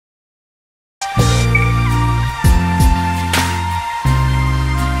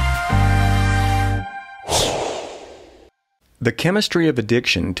The chemistry of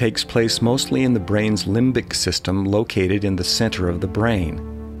addiction takes place mostly in the brain's limbic system located in the center of the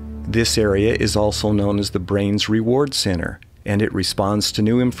brain. This area is also known as the brain's reward center, and it responds to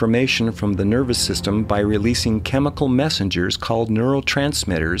new information from the nervous system by releasing chemical messengers called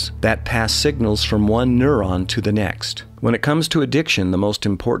neurotransmitters that pass signals from one neuron to the next. When it comes to addiction, the most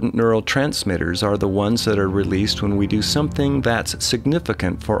important neurotransmitters are the ones that are released when we do something that's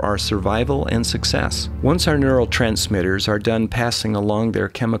significant for our survival and success. Once our neurotransmitters are done passing along their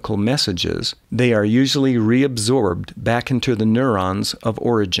chemical messages, they are usually reabsorbed back into the neurons of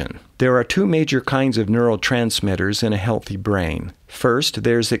origin. There are two major kinds of neurotransmitters in a healthy brain. First,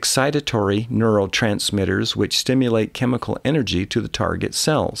 there's excitatory neurotransmitters which stimulate chemical energy to the target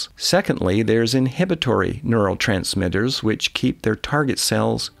cells. Secondly, there's inhibitory neurotransmitters which keep their target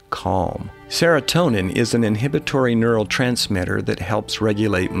cells calm. Serotonin is an inhibitory neurotransmitter that helps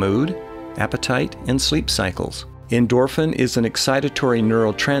regulate mood, appetite, and sleep cycles. Endorphin is an excitatory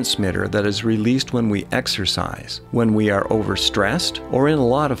neurotransmitter that is released when we exercise, when we are overstressed, or in a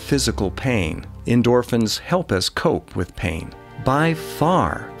lot of physical pain. Endorphins help us cope with pain. By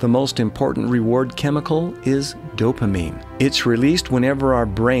far, the most important reward chemical is dopamine. It's released whenever our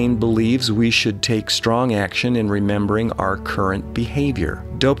brain believes we should take strong action in remembering our current behavior.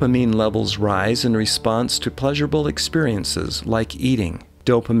 Dopamine levels rise in response to pleasurable experiences like eating.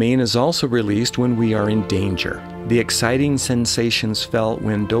 Dopamine is also released when we are in danger. The exciting sensations felt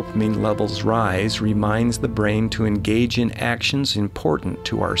when dopamine levels rise reminds the brain to engage in actions important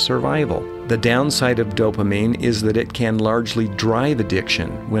to our survival. The downside of dopamine is that it can largely drive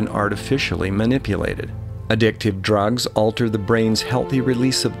addiction when artificially manipulated. Addictive drugs alter the brain's healthy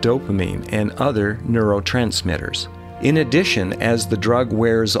release of dopamine and other neurotransmitters. In addition, as the drug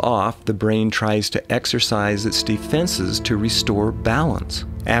wears off, the brain tries to exercise its defenses to restore balance.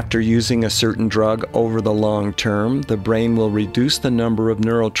 After using a certain drug over the long term, the brain will reduce the number of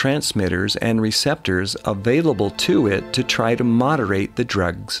neurotransmitters and receptors available to it to try to moderate the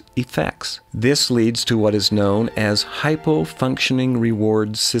drug's effects. This leads to what is known as hypofunctioning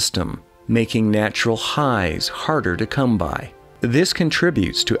reward system, making natural highs harder to come by. This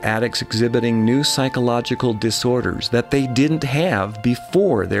contributes to addicts exhibiting new psychological disorders that they didn't have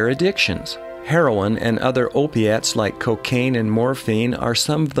before their addictions. Heroin and other opiates like cocaine and morphine are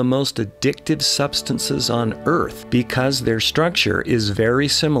some of the most addictive substances on earth because their structure is very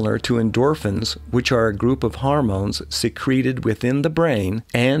similar to endorphins, which are a group of hormones secreted within the brain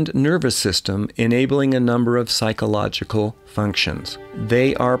and nervous system, enabling a number of psychological functions.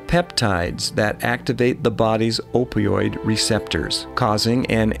 They are peptides that activate the body's opioid receptors, causing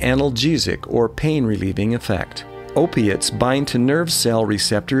an analgesic or pain-relieving effect. Opiates bind to nerve cell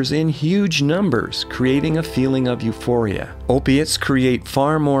receptors in huge numbers, creating a feeling of euphoria. Opiates create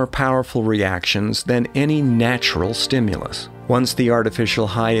far more powerful reactions than any natural stimulus. Once the artificial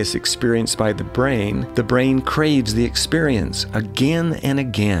high is experienced by the brain craves the experience again and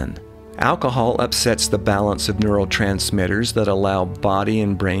again. Alcohol upsets the balance of neurotransmitters that allow body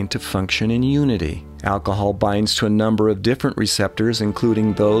and brain to function in unity. Alcohol binds to a number of different receptors,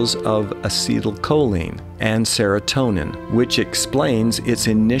 including those of acetylcholine and serotonin, which explains its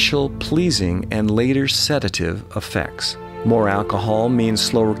initial pleasing and later sedative effects. More alcohol means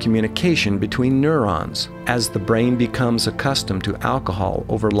slower communication between neurons. As the brain becomes accustomed to alcohol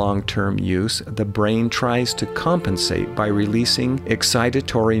over long-term use, the brain tries to compensate by releasing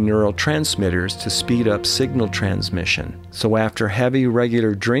excitatory neurotransmitters to speed up signal transmission. So after heavy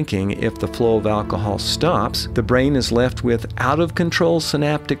regular drinking, if the flow of alcohol stops, the brain is left with out-of-control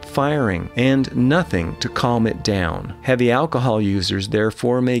synaptic firing and nothing to calm it down. Heavy alcohol users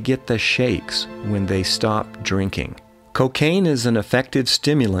therefore may get the shakes when they stop drinking. Cocaine is an effective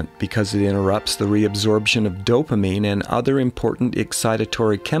stimulant because it interrupts the reabsorption of dopamine and other important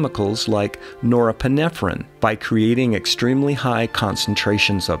excitatory chemicals like norepinephrine by creating extremely high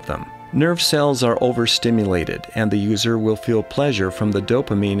concentrations of them. Nerve cells are overstimulated and the user will feel pleasure from the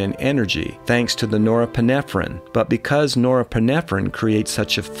dopamine and energy thanks to the norepinephrine, but because norepinephrine creates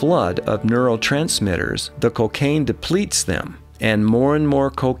such a flood of neurotransmitters, the cocaine depletes them, and more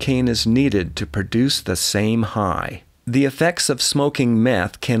cocaine is needed to produce the same high. The effects of smoking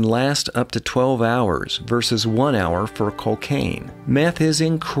meth can last up to 12 hours versus 1 hour for cocaine. Meth is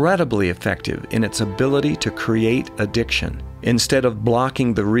incredibly effective in its ability to create addiction. Instead of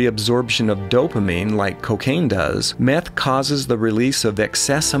blocking the reabsorption of dopamine like cocaine does, meth causes the release of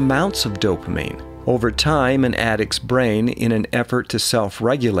excess amounts of dopamine. Over time, an addict's brain, in an effort to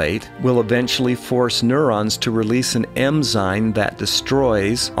self-regulate, will eventually force neurons to release an enzyme that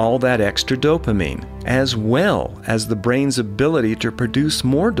destroys all that extra dopamine, as well as the brain's ability to produce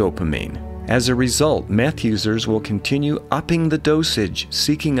more dopamine. As a result, meth users will continue upping the dosage,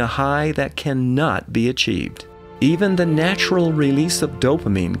 seeking a high that cannot be achieved. Even the natural release of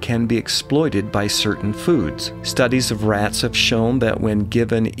dopamine can be exploited by certain foods. Studies of rats have shown that when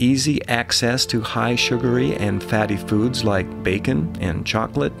given easy access to high sugary and fatty foods like bacon and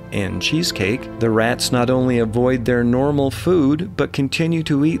chocolate and cheesecake, the rats not only avoid their normal food, but continue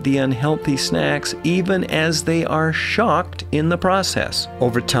to eat the unhealthy snacks even as they are shocked in the process.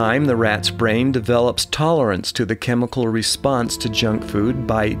 Over time, the rat's brain develops tolerance to the chemical response to junk food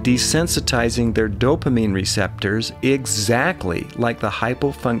by desensitizing their dopamine receptors exactly like the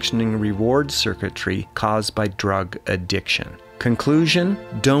hypofunctioning reward circuitry caused by drug addiction. Conclusion: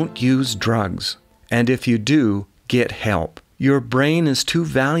 don't use drugs. And if you do, get help. Your brain is too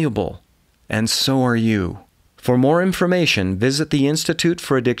valuable, and so are you. For more information, visit the Institute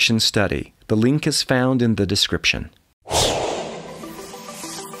for Addiction Study. The link is found in the description.